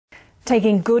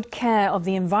Taking good care of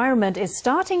the environment is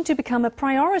starting to become a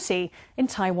priority in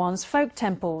Taiwan's folk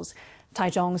temples.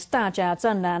 Taichung's Dajia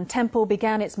Jenn Lann Temple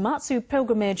began its Matsu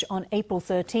pilgrimage on April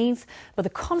 13th, but the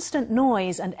constant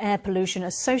noise and air pollution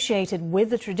associated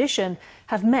with the tradition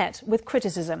have met with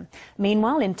criticism.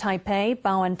 Meanwhile, in Taipei,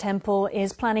 Baoan Temple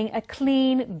is planning a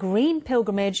clean, green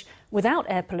pilgrimage without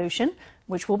air pollution,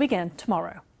 which will begin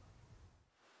tomorrow.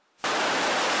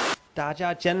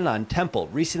 Dajia Jenn Lann Temple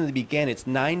recently began its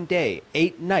 9-day,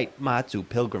 8-night Matsu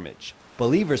pilgrimage.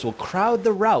 Believers will crowd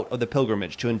the route of the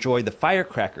pilgrimage to enjoy the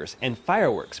firecrackers and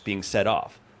fireworks being set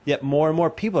off. Yet more and more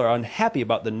people are unhappy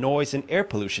about the noise and air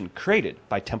pollution created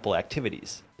by temple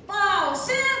activities.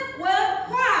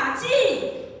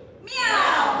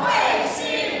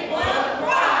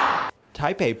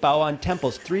 Taipei Baoan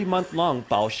Temple's 3-month-long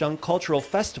Baosheng Cultural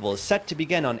Festival is set to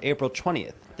begin on April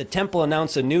 20th. The temple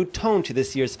announced a new tone to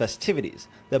this year's festivities.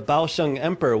 The Baosheng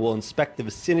Emperor will inspect the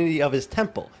vicinity of his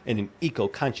temple in an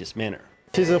eco-conscious manner.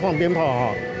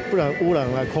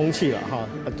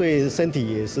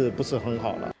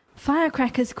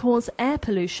 Firecrackers cause air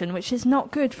pollution, which is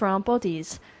not good for our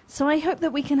bodies. So I hope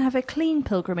that we can have a clean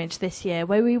pilgrimage this year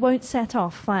where we won't set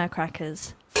off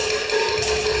firecrackers.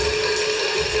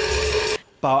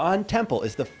 Baoan Temple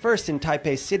is the first in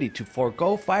Taipei City to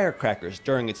forego firecrackers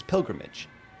during its pilgrimage,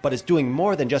 but is doing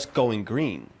more than just going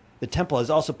green. The temple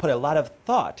has also put a lot of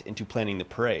thought into planning the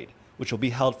parade, which will be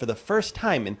held for the first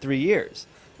time in 3 years,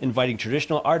 inviting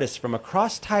traditional artists from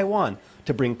across Taiwan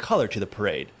to bring color to the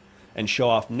parade and show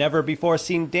off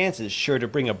never-before-seen dances sure to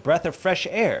bring a breath of fresh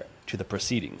air to the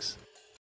proceedings.